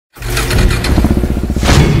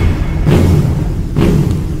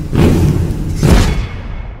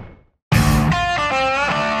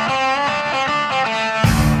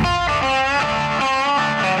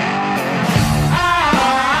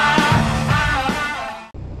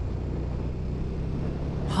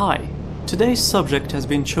Hi, today's subject has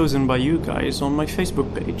been chosen by you guys on my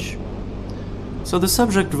Facebook page. So the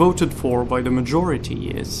subject voted for by the majority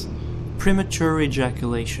is premature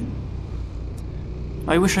ejaculation.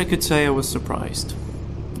 I wish I could say I was surprised.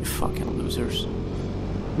 You fucking losers.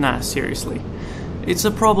 Nah, seriously. It's a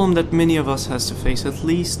problem that many of us has to face at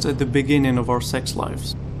least at the beginning of our sex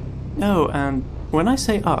lives. Oh, and when I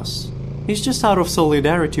say us, it's just out of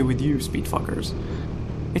solidarity with you, speedfuckers.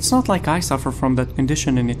 It's not like I suffer from that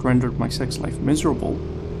condition and it rendered my sex life miserable.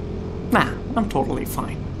 Nah, I'm totally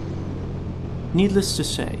fine. Needless to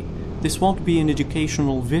say, this won't be an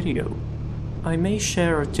educational video. I may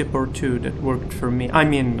share a tip or two that worked for me,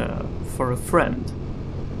 for a friend.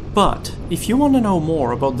 But, if you want to know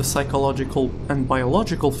more about the psychological and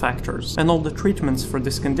biological factors and all the treatments for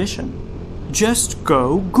this condition, just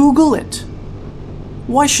go Google it!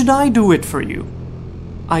 Why should I do it for you?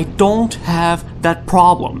 I don't have that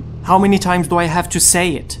problem. How many times do I have to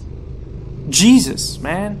say it? Jesus,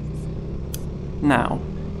 man. Now,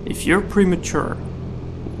 if you're premature,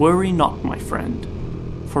 worry not, my friend,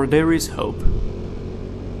 for there is hope.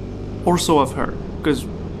 Or so I've heard, because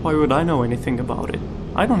why would I know anything about it?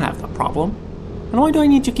 I don't have that problem. And why do I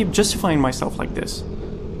need to keep justifying myself like this?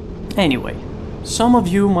 Anyway, some of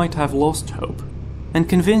you might have lost hope and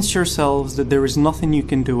convinced yourselves that there is nothing you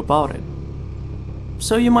can do about it.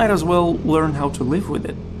 So you might as well learn how to live with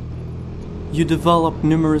it. You develop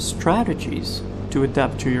numerous strategies to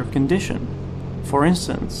adapt to your condition. For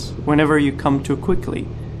instance, whenever you come too quickly,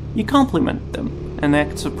 you compliment them and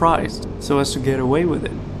act surprised so as to get away with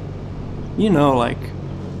it. You know, like,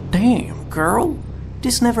 damn, girl,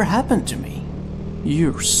 this never happened to me.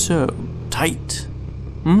 You're so tight.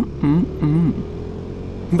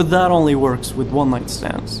 But that only works with one-night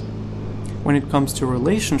stands. When it comes to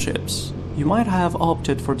relationships, you might have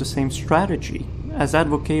opted for the same strategy as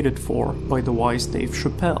advocated for by the wise Dave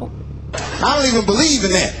Chappelle. I don't even believe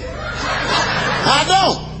in that. I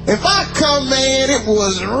don't. If I come, man, it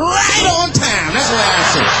was right on time. That's what I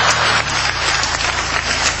say.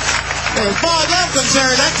 And as far as I'm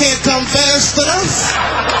concerned, I can't come fast enough.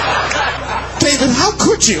 David, how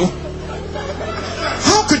could you?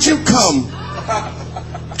 How could you come?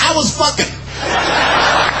 I was fucking.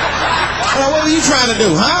 Well, what were you trying to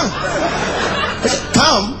do, huh?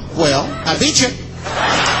 Come. Well, I beat you.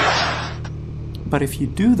 But if you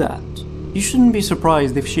do that, you shouldn't be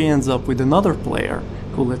surprised if she ends up with another player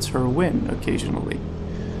who lets her win occasionally.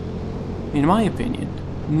 In my opinion,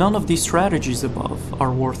 none of these strategies above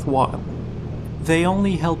are worthwhile. They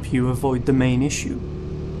only help you avoid the main issue.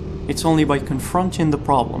 It's only by confronting the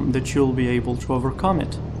problem that you'll be able to overcome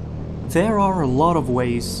it. There are a lot of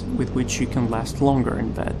ways with which you can last longer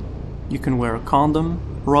in bed. You can wear a condom,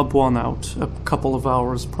 rub one out a couple of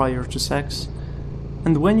hours prior to sex,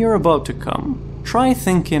 and when you're about to come, try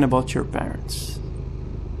thinking about your parents.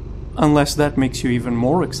 Unless that makes you even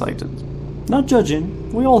more excited. Not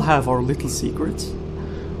judging, we all have our little secrets.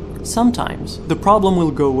 Sometimes the problem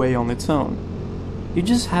will go away on its own. You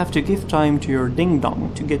just have to give time to your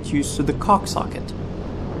ding-dong to get used to the cocksocket.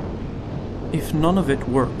 If none of it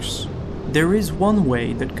works, there is one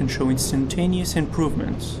way that can show instantaneous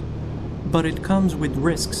improvements, but it comes with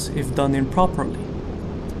risks if done improperly.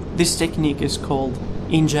 This technique is called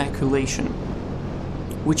ejaculation,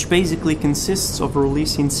 which basically consists of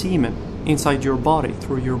releasing semen inside your body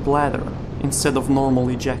through your bladder instead of normal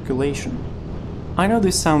ejaculation. I know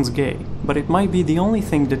this sounds gay, but it might be the only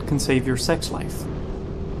thing that can save your sex life.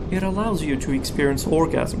 It allows you to experience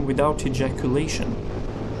orgasm without ejaculation,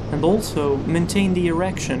 and also maintain the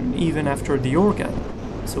erection even after the orgasm.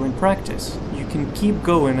 So in practice, you can keep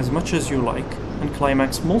going as much as you like and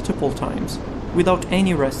climax multiple times without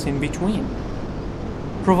any rest in between.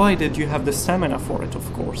 Provided you have the stamina for it,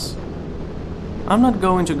 of course. I'm not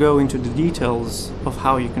going to go into the details of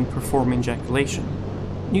how you can perform ejaculation.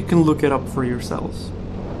 You can look it up for yourselves.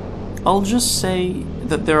 I'll just say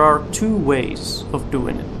that there are two ways of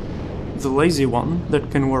doing it. The lazy one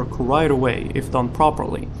that can work right away if done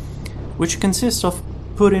properly, which consists of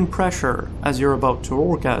putting pressure as you're about to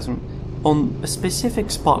orgasm on a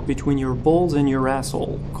specific spot between your balls and your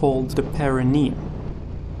asshole called the perineum.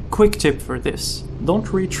 Quick tip for this,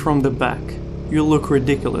 don't reach from the back. You'll look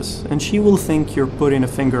ridiculous and she will think you're putting a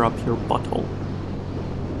finger up your butthole.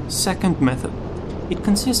 Second method. It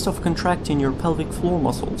consists of contracting your pelvic floor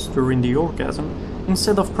muscles during the orgasm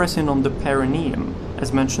instead of pressing on the perineum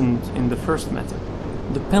as mentioned in the first method.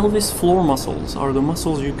 The pelvis floor muscles are the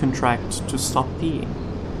muscles you contract to stop peeing.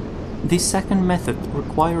 This second method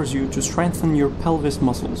requires you to strengthen your pelvis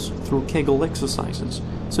muscles through Kegel exercises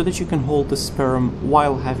so that you can hold the sperm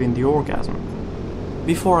while having the orgasm.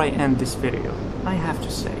 Before I end this video, I have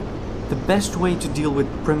to say, the best way to deal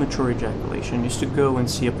with premature ejaculation is to go and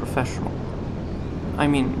see a professional. I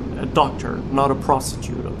mean, a doctor, not a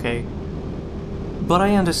prostitute, okay? But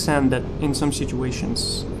I understand that in some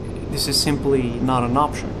situations, this is simply not an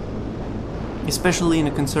option. Especially in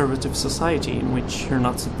a conservative society in which you're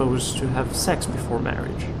not supposed to have sex before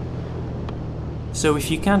marriage. So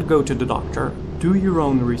if you can't go to the doctor, do your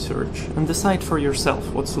own research and decide for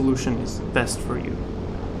yourself what solution is best for you.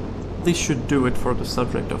 This should do it for the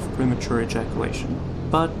subject of premature ejaculation,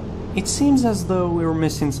 but it seems as though we're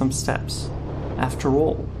missing some steps. After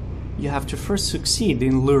all, you have to first succeed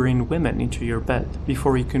in luring women into your bed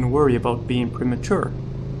before you can worry about being premature.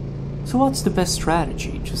 So what's the best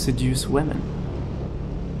strategy to seduce women?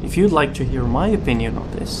 If you'd like to hear my opinion on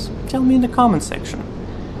this, tell me in the comment section,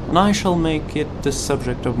 and I shall make it the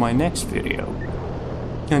subject of my next video.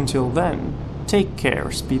 Until then, take care,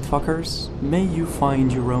 speedfuckers. May you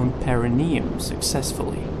find your own perineum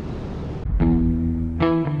successfully.